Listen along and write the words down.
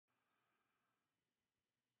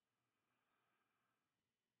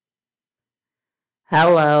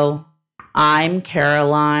Hello, I'm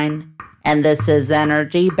Caroline, and this is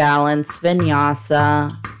Energy Balance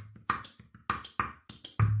Vinyasa.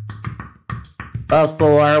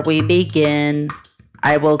 Before we begin,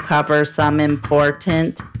 I will cover some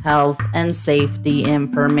important health and safety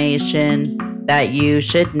information that you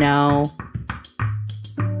should know.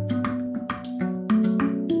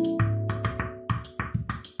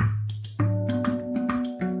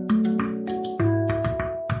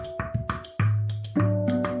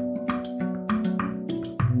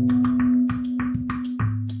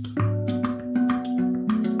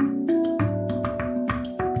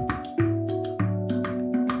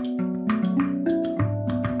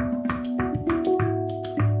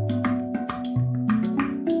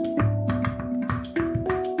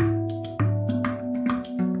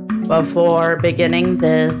 Before beginning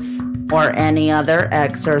this or any other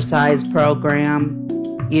exercise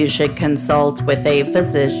program, you should consult with a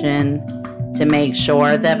physician to make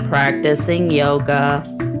sure that practicing yoga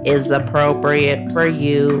is appropriate for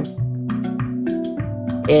you.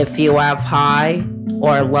 If you have high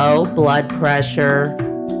or low blood pressure,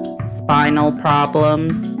 spinal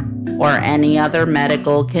problems, or any other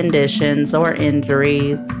medical conditions or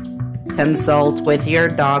injuries, consult with your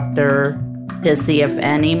doctor to see if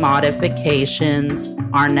any modifications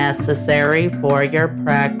are necessary for your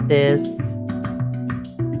practice.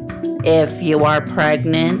 If you are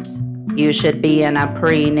pregnant, you should be in a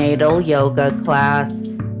prenatal yoga class.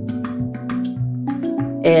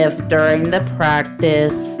 If during the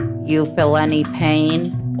practice you feel any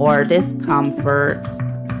pain or discomfort,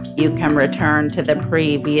 you can return to the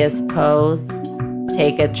previous pose,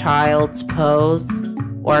 take a child's pose,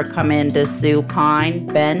 or come into supine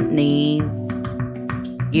bent knees.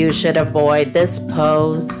 You should avoid this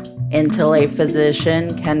pose until a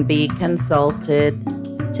physician can be consulted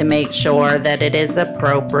to make sure that it is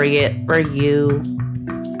appropriate for you.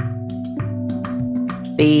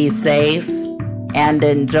 Be safe and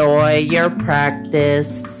enjoy your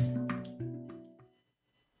practice.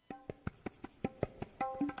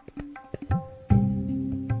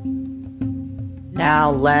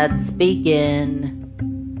 Now let's begin.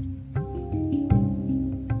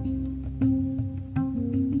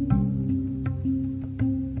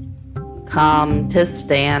 Come to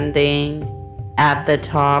standing at the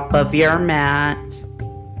top of your mat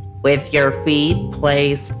with your feet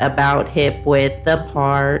placed about hip width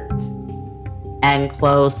apart and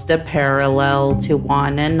close to parallel to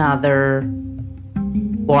one another.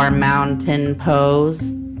 For mountain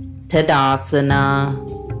pose,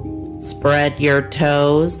 Tadasana, spread your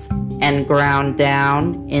toes and ground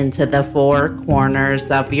down into the four corners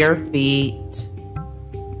of your feet.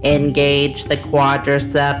 Engage the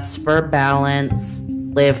quadriceps for balance,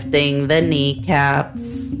 lifting the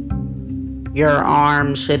kneecaps. Your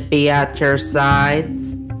arms should be at your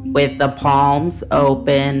sides with the palms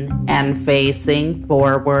open and facing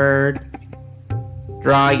forward.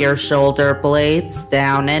 Draw your shoulder blades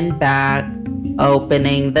down and back,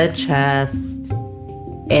 opening the chest.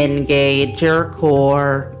 Engage your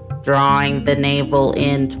core, drawing the navel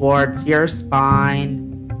in towards your spine.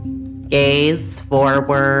 Gaze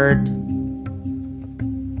forward.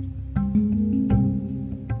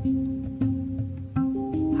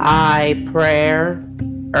 High prayer,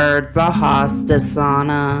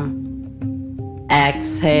 Urdhva-hastasana.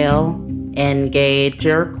 Exhale, engage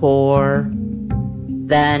your core.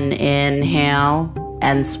 Then inhale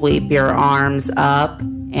and sweep your arms up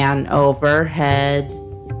and overhead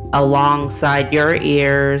alongside your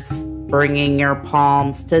ears, bringing your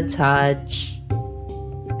palms to touch.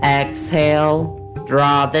 Exhale,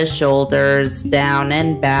 draw the shoulders down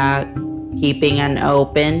and back, keeping an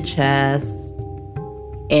open chest.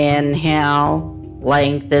 Inhale,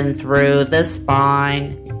 lengthen through the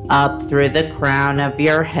spine, up through the crown of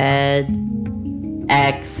your head.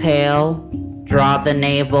 Exhale, draw the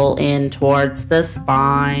navel in towards the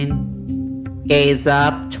spine. Gaze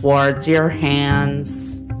up towards your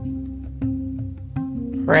hands.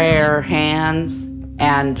 Prayer hands,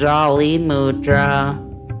 Anjali Mudra.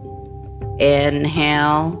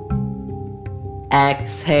 Inhale,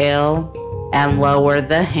 exhale, and lower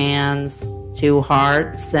the hands to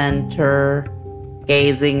heart center,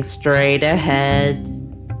 gazing straight ahead.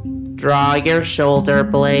 Draw your shoulder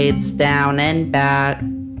blades down and back,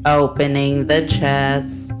 opening the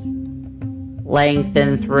chest.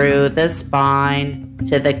 Lengthen through the spine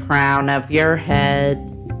to the crown of your head.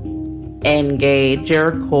 Engage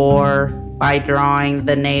your core by drawing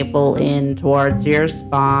the navel in towards your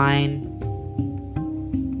spine.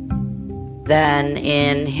 Then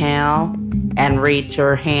inhale and reach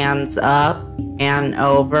your hands up and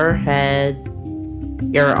overhead.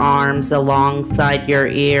 your arms alongside your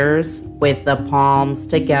ears with the palms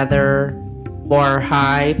together for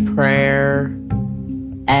high prayer.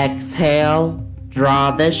 Exhale,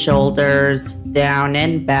 draw the shoulders down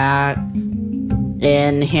and back.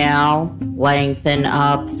 Inhale, lengthen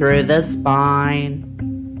up through the spine.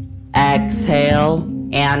 Exhale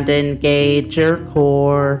and engage your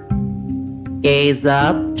core. Gaze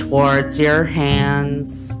up towards your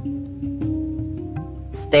hands.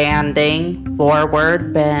 Standing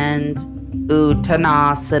forward bend,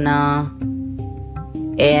 Uttanasana.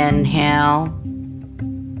 Inhale,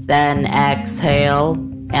 then exhale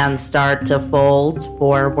and start to fold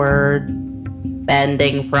forward,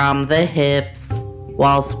 bending from the hips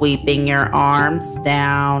while sweeping your arms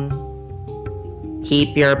down.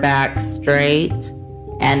 Keep your back straight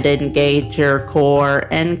and engage your core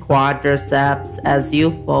and quadriceps as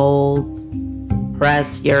you fold.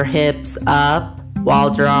 Press your hips up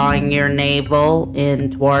while drawing your navel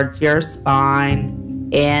in towards your spine.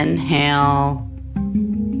 Inhale.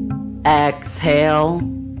 Exhale.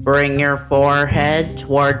 Bring your forehead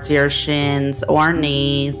towards your shins or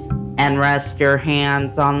knees and rest your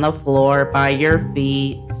hands on the floor by your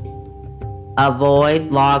feet.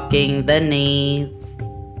 Avoid locking the knees.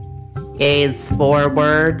 Gaze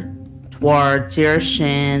forward towards your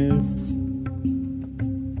shins.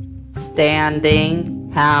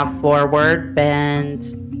 Standing, half forward bend,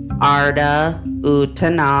 Ardha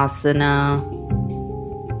Uttanasana.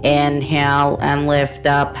 Inhale and lift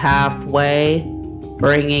up halfway,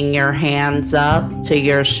 bringing your hands up to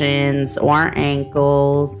your shins or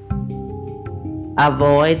ankles.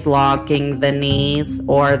 Avoid locking the knees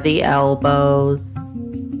or the elbows.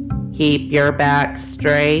 Keep your back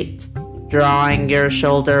straight, drawing your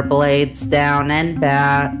shoulder blades down and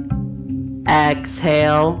back.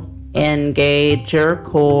 Exhale, engage your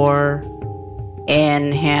core.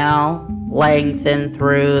 Inhale, lengthen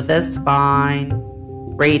through the spine,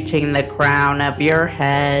 reaching the crown of your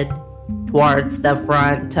head towards the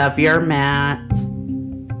front of your mat.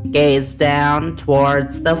 Gaze down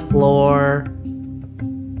towards the floor.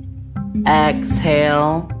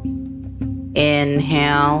 Exhale,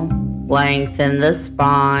 inhale, lengthen the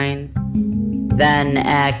spine. Then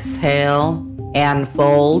exhale and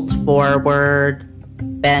fold forward,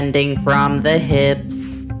 bending from the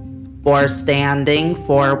hips for standing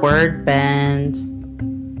forward bend.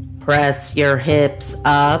 Press your hips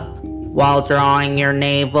up while drawing your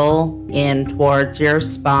navel in towards your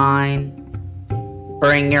spine.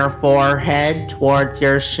 Bring your forehead towards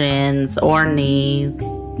your shins or knees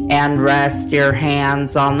and rest your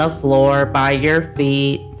hands on the floor by your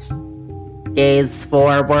feet. Gaze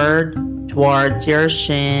forward towards your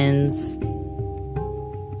shins.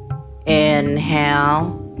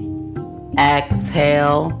 Inhale,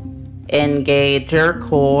 exhale, engage your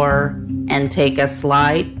core and take a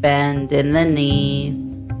slight bend in the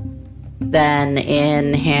knees. Then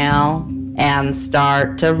inhale and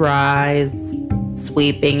start to rise,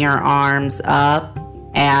 sweeping your arms up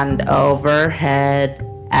and overhead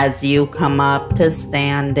as you come up to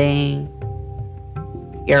standing.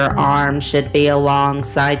 Your arms should be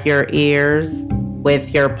alongside your ears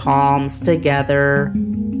with your palms together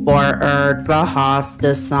for Urdhva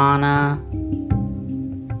Hastasana.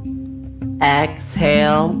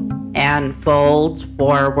 Exhale and fold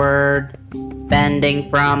forward, bending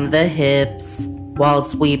from the hips while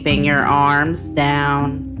sweeping your arms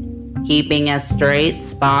down, keeping a straight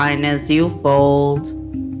spine as you fold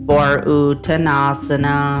for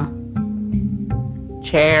Uttanasana.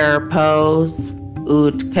 Chair pose,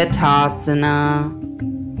 Utkatasana.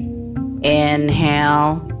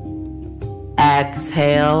 Inhale,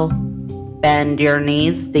 exhale, bend your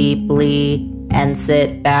knees deeply and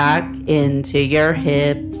sit back into your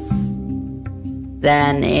hips.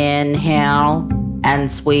 Then inhale and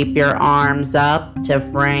sweep your arms up to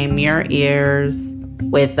frame your ears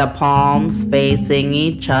with the palms facing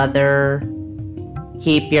each other.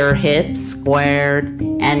 Keep your hips squared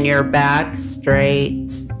and your back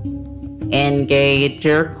straight. Engage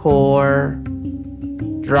your core.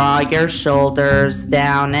 Draw your shoulders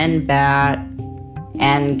down and back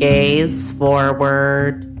and gaze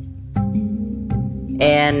forward.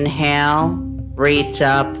 Inhale, reach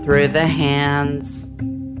up through the hands.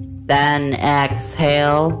 Then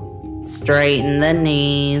exhale, straighten the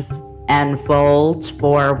knees and fold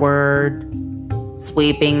forward,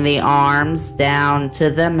 sweeping the arms down to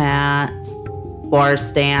the mat for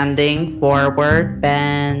standing forward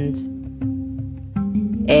bend.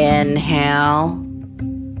 Inhale,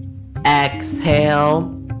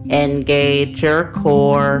 exhale, engage your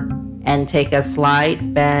core and take a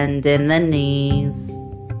slight bend in the knees.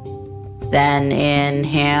 Then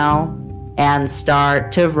inhale and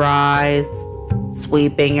start to rise,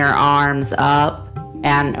 sweeping your arms up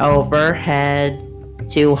and overhead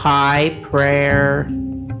to high prayer.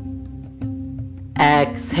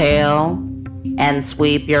 Exhale and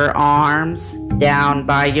sweep your arms down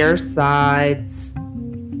by your sides.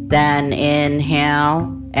 Then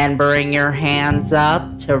inhale and bring your hands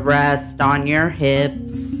up to rest on your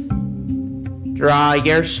hips. Draw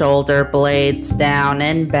your shoulder blades down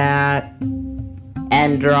and back,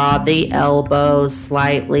 and draw the elbows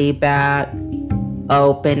slightly back,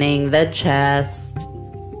 opening the chest.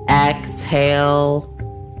 Exhale,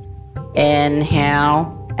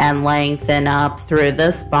 inhale, and lengthen up through the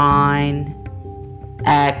spine.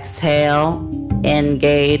 Exhale,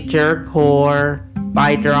 engage your core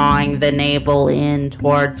by drawing the navel in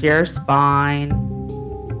towards your spine.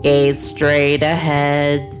 Gaze straight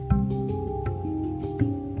ahead.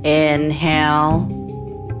 Inhale,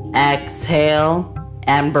 exhale,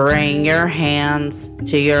 and bring your hands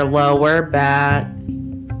to your lower back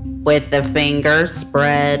with the fingers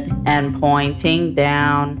spread and pointing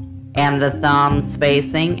down and the thumbs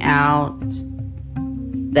facing out.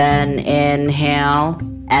 Then inhale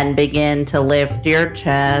and begin to lift your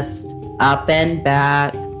chest up and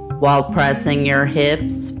back while pressing your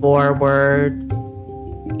hips forward.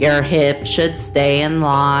 Your hips should stay in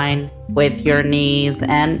line with your knees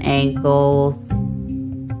and ankles.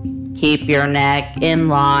 Keep your neck in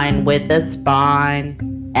line with the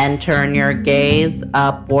spine and turn your gaze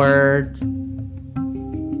upward.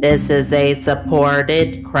 This is a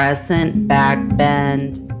supported crescent back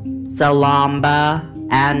bend, Salamba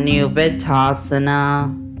and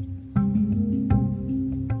Nuvitasana.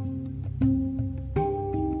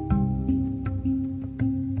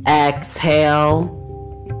 Exhale,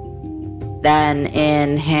 then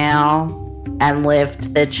inhale and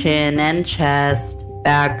lift the chin and chest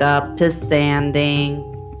back up to standing.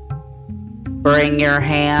 Bring your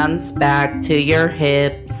hands back to your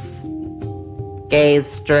hips. Gaze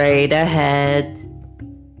straight ahead.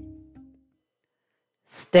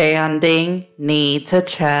 Standing knee to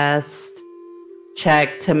chest.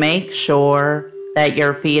 Check to make sure that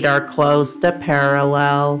your feet are close to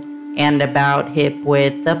parallel and about hip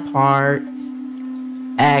width apart.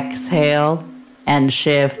 Exhale and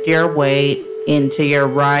shift your weight into your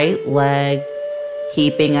right leg,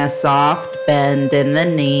 keeping a soft bend in the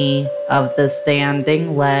knee of the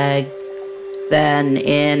standing leg. Then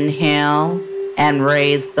inhale and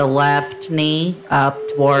raise the left knee up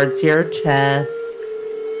towards your chest.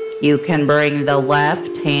 You can bring the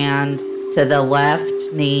left hand to the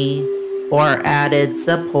left knee for added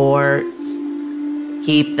support.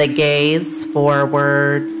 Keep the gaze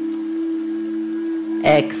forward.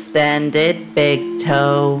 Extended big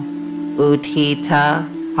toe,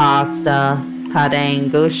 Utthita Hasta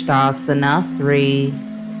Padangusthasana 3.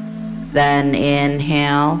 Then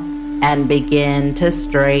inhale and begin to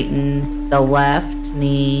straighten the left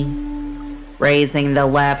knee, raising the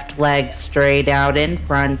left leg straight out in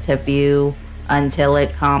front of you until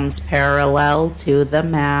it comes parallel to the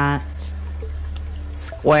mat.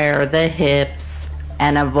 Square the hips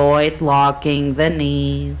and avoid locking the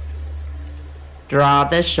knees. Draw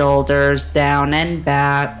the shoulders down and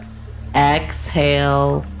back.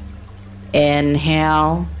 Exhale.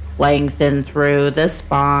 Inhale, lengthen through the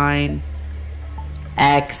spine.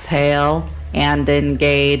 Exhale and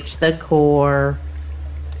engage the core.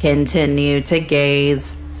 Continue to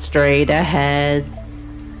gaze straight ahead.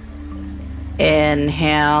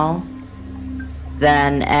 Inhale,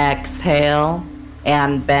 then exhale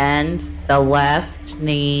and bend the left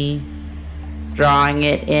knee, drawing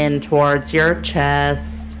it in towards your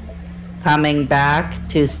chest, coming back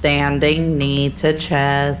to standing knee to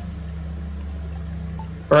chest.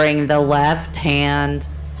 Bring the left hand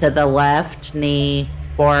to the left knee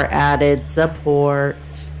for added support.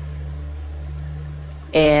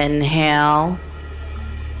 Inhale,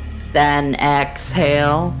 then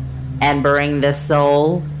exhale and bring the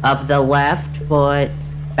sole of the left foot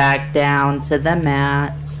back down to the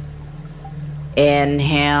mat.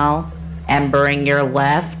 Inhale and bring your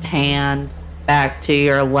left hand back to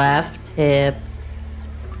your left hip.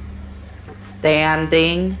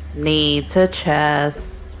 Standing knee to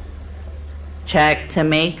chest. Check to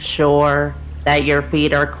make sure that your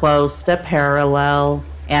feet are close to parallel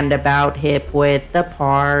and about hip width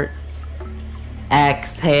apart.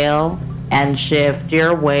 Exhale and shift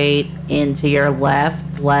your weight into your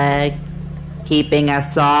left leg, keeping a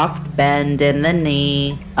soft bend in the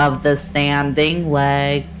knee of the standing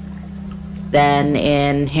leg. Then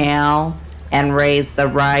inhale and raise the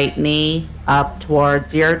right knee up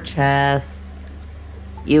towards your chest.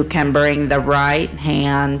 You can bring the right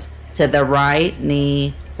hand to the right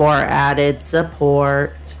knee for added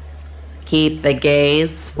support. Keep the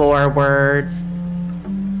gaze forward.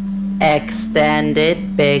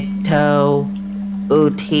 Extended big toe,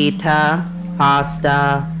 Utthita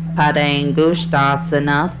Hasta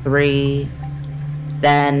Padangusthasana 3.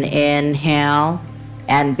 Then inhale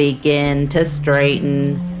and begin to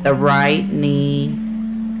straighten the right knee,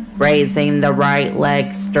 raising the right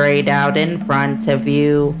leg straight out in front of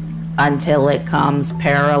you until it comes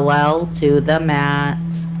parallel to the mat.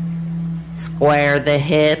 Square the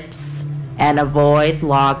hips and avoid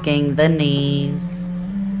locking the knees.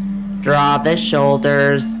 Draw the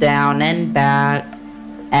shoulders down and back.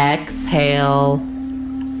 Exhale.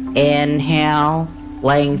 Inhale,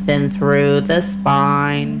 lengthen through the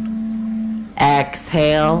spine.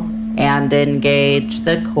 Exhale and engage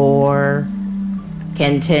the core.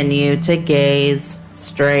 Continue to gaze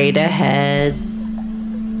straight ahead.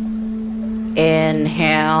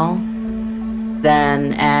 Inhale,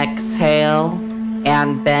 then exhale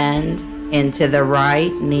and bend into the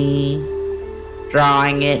right knee,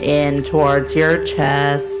 drawing it in towards your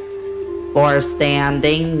chest for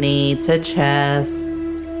standing knee to chest.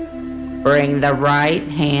 Bring the right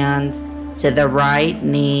hand to the right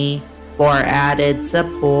knee for added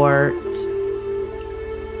support.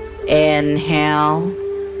 Inhale,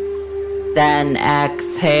 then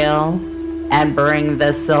exhale and bring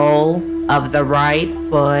the sole of the right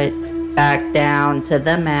foot back down to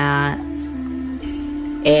the mat.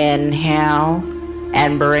 Inhale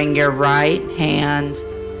and bring your right hand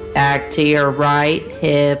back to your right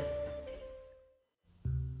hip.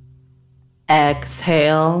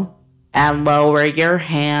 Exhale and lower your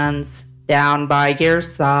hands down by your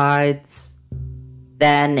sides.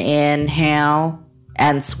 Then inhale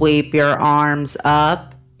and sweep your arms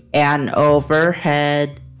up and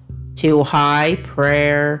overhead to high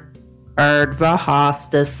prayer, Urdhva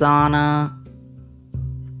Hastasana.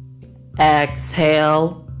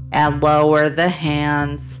 Exhale and lower the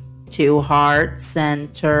hands to heart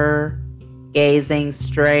center, gazing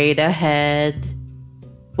straight ahead.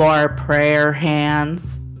 For prayer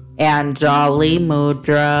hands, Anjali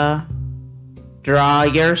Mudra. Draw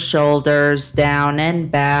your shoulders down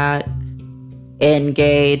and back.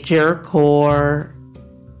 Engage your core.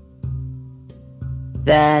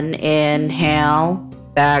 Then inhale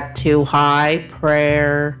back to high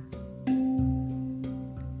prayer.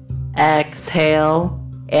 Exhale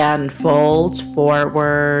and fold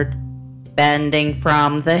forward, bending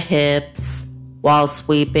from the hips while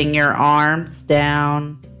sweeping your arms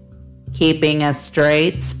down, keeping a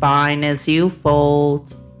straight spine as you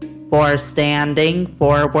fold. For standing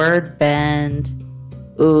forward bend,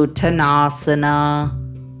 Uttanasana.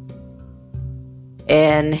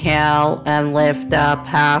 Inhale and lift up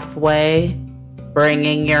halfway,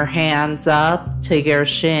 bringing your hands up to your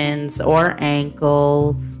shins or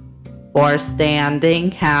ankles. For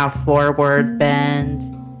standing half forward bend,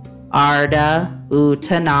 Ardha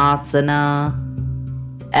Uttanasana.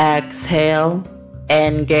 Exhale,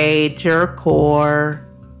 engage your core.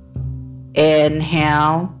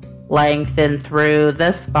 Inhale, lengthen through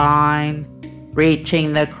the spine,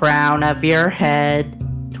 reaching the crown of your head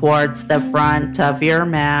towards the front of your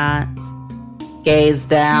mat. Gaze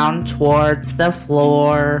down towards the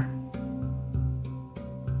floor.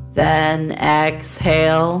 Then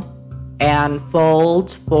exhale and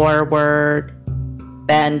fold forward,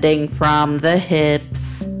 bending from the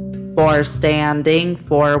hips for standing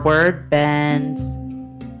forward bend.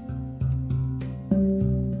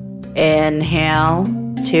 Inhale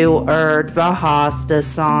to Urdhva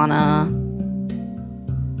Hastasana.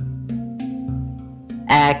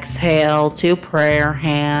 Exhale to prayer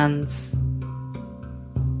hands.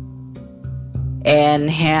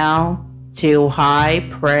 Inhale to high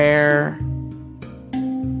prayer.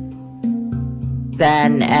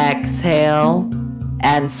 Then exhale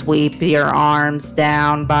and sweep your arms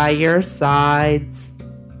down by your sides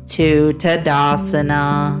to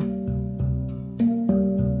Tadasana.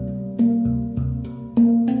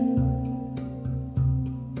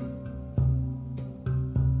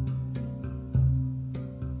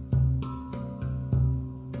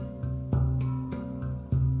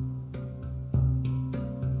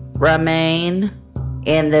 Remain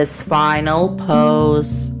in this final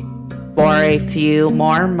pose for a few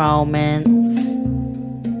more moments,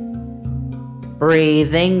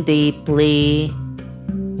 breathing deeply,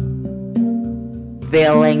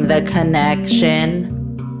 feeling the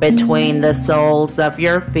connection between the soles of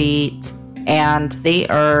your feet and the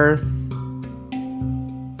earth,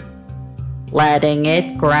 letting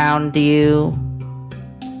it ground you,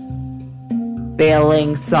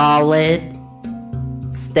 feeling solid,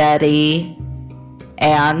 steady,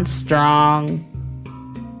 and strong.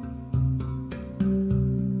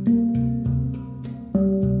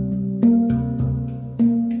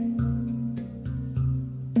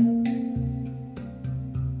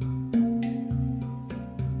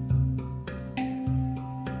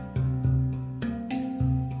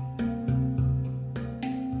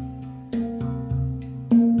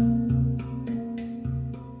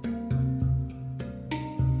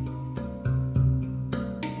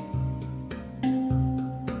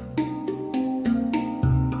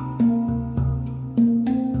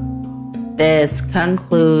 This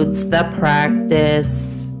concludes the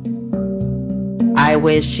practice. I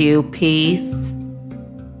wish you peace,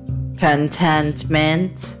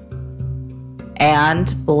 contentment,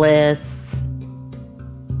 and bliss.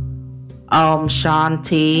 Om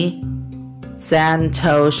Shanti,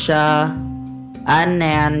 Santosha,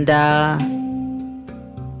 Ananda.